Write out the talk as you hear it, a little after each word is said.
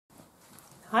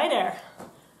Hi there!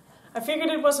 I figured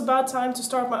it was about time to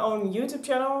start my own YouTube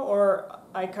channel, or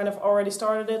I kind of already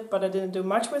started it, but I didn't do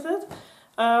much with it.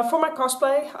 For my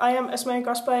cosplay, I am Esmee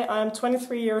Cosplay. I'm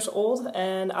 23 years old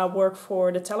and I work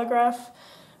for The Telegraph,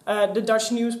 the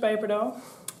Dutch newspaper though.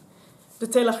 The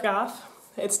Telegraaf.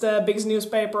 It's the biggest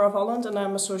newspaper of Holland and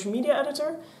I'm a social media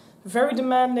editor. Very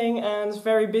demanding and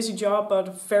very busy job,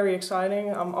 but very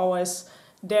exciting. I'm always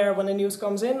there when the news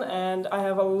comes in and I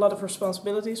have a lot of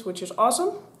responsibilities, which is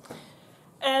awesome.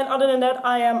 And other than that,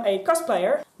 I am a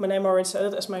cosplayer. My name already said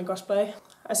it, Esmee Cosplay.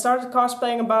 I started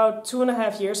cosplaying about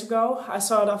 2.5 years ago. I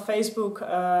saw it on Facebook,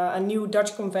 a new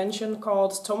Dutch convention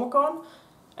called TomoCon.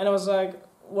 And I was like,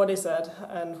 what is that?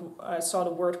 And I saw the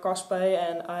word cosplay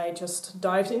and I just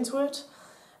dived into it.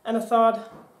 And I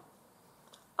thought,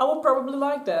 I will probably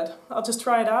like that. I'll just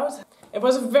try it out. It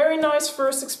was a very nice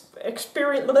first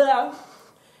experience.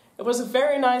 It was a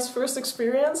very nice first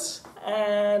experience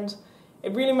and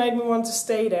it really made me want to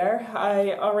stay there.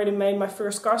 I already made my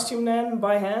first costume then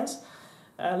by hand.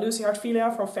 Lucy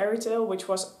Hartfilia from Fairy Tail, which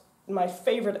was my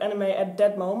favorite anime at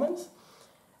that moment.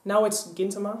 Now it's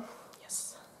Gintama,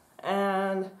 yes.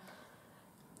 And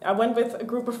I went with a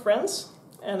group of friends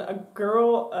and a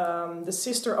girl, the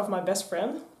sister of my best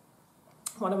friend,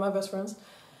 one of my best friends.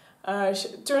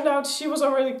 Turned out she was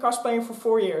already cosplaying for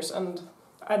 4 years and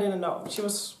I didn't know. She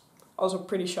was also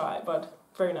pretty shy, but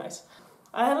very nice.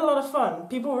 I had a lot of fun.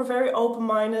 People were very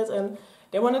open-minded and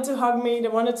they wanted to hug me, they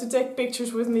wanted to take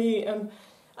pictures with me, and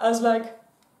I was like,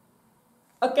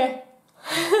 okay.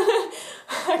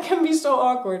 I can be so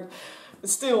awkward.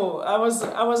 But still, I was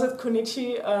at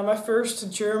Konichi, my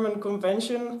first German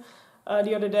convention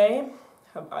the other day.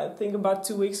 I think about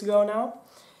 2 weeks ago now.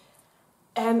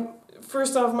 And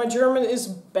first off, my German is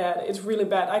bad. It's really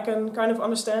bad. I can kind of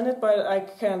understand it, but I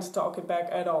can't talk it back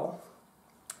at all.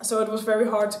 So it was very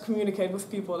hard to communicate with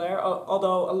people there,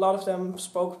 although a lot of them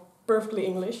spoke perfectly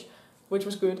English, which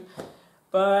was good.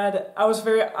 But I was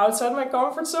very outside my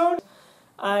comfort zone.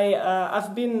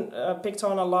 I've been picked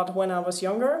on a lot when I was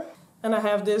younger. And I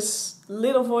have this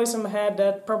little voice in my head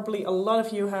that probably a lot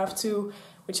of you have too,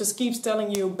 which just keeps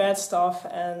telling you bad stuff.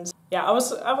 And yeah, I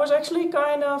was actually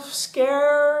kind of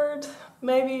scared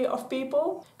maybe of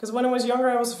people. Because when I was younger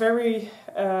I was very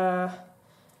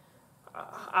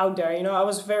out there, you know, I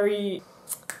was very...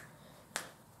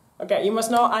 Okay, you must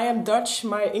know I am Dutch,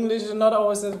 my English is not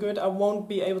always that good, I won't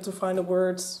be able to find the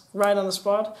words right on the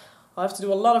spot. I'll have to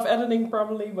do a lot of editing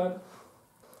probably, but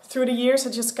through the years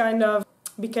I just kind of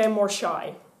became more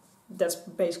shy. That's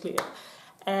basically it.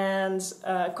 And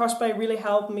cosplay really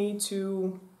helped me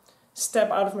to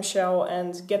step out of my shell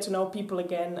and get to know people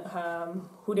again,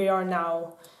 who they are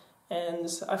now. And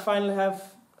I finally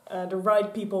have the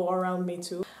right people around me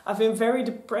too. I've been very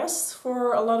depressed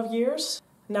for a lot of years.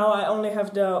 Now I only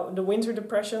have the winter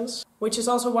depressions, which is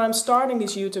also why I'm starting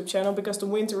this YouTube channel, because the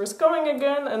winter is coming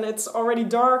again and it's already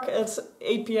dark, it's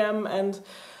 8 PM and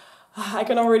I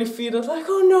can already feel it like,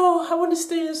 oh no, I want to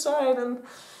stay inside and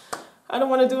I don't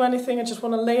want to do anything, I just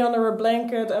want to lay under a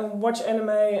blanket and watch anime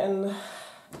and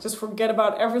just forget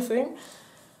about everything.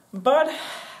 But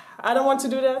I don't want to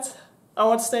do that. I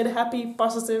want to stay the happy,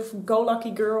 positive,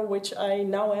 go-lucky girl, which I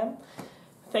now am.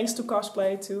 Thanks to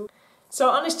cosplay too. So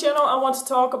on this channel I want to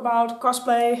talk about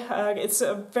cosplay. It's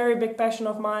a very big passion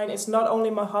of mine. It's not only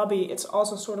my hobby, it's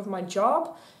also sort of my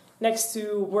job. Next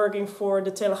to working for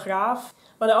The Telegraaf.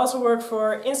 But I also work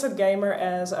for Instagamer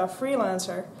as a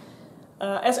freelancer.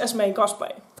 As Esmee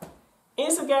Cosplay.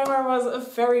 Instagamer was a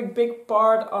very big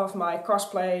part of my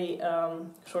cosplay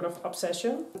sort of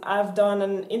obsession. I've done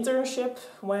an internship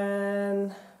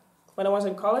when I was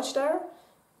in college there.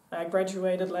 I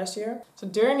graduated last year. So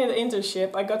during the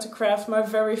internship I got to craft my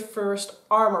very first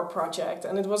armor project.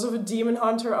 And it was of a demon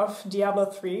hunter of Diablo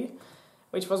 3,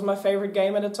 which was my favorite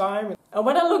game at the time. And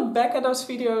when I look back at those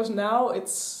videos now,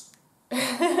 it's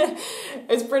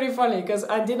it's pretty funny because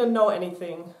I didn't know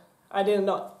anything. I didn't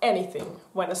know anything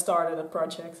when I started a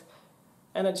project.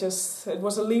 And it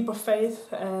was a leap of faith,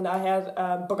 and I had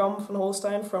Bram van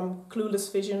Holstein from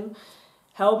Clueless Vision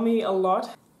help me a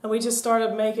lot. And we just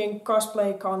started making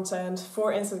cosplay content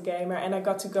for Instagamer, and I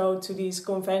got to go to these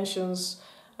conventions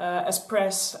as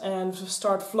press and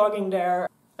start vlogging there.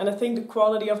 And I think the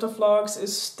quality of the vlogs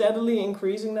is steadily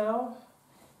increasing now.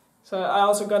 So I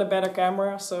also got a better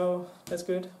camera, so that's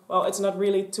good. Well, it's not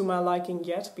really to my liking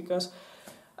yet, because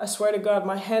I swear to God,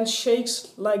 my hand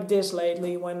shakes like this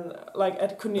lately when, like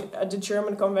at the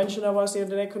German convention I was the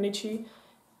other day, Konichi.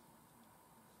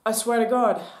 I swear to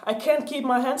God, I can't keep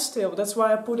my hand still. That's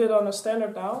why I put it on a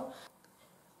standard now.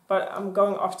 But I'm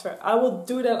going off track. I will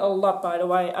do that a lot, by the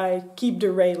way. I keep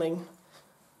derailing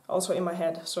also in my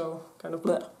head, so kind of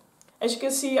bleh. As you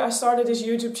can see, I started this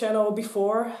YouTube channel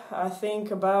before, I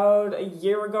think about a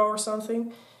year ago or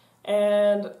something,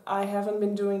 and I haven't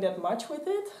been doing that much with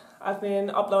it. I've been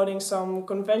uploading some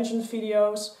convention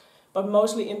videos, but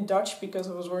mostly in Dutch because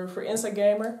I was working for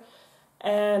Instagamer.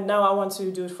 And now I want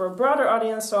to do it for a broader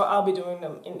audience, so I'll be doing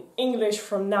them in English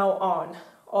from now on.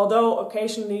 Although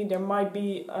occasionally there might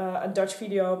be a Dutch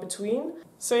video between.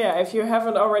 So yeah, if you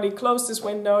haven't already closed this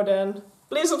window, then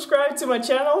please subscribe to my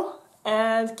channel.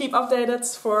 And keep updated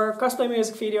for cosplay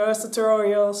music videos,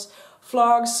 tutorials,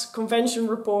 vlogs, convention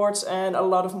reports, and a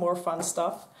lot of more fun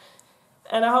stuff.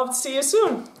 And I hope to see you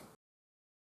soon!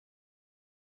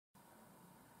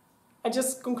 I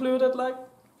just concluded like,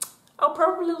 I'll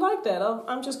probably like that,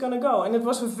 I'm just gonna go. And it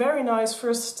was a very nice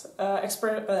first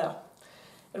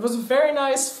it was a very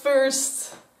nice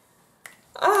first...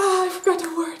 I forgot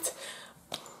the word!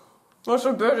 What's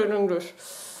so bad in English?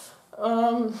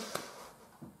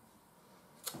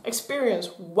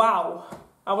 Experience. Wow.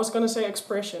 I was gonna say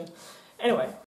expression. Anyway.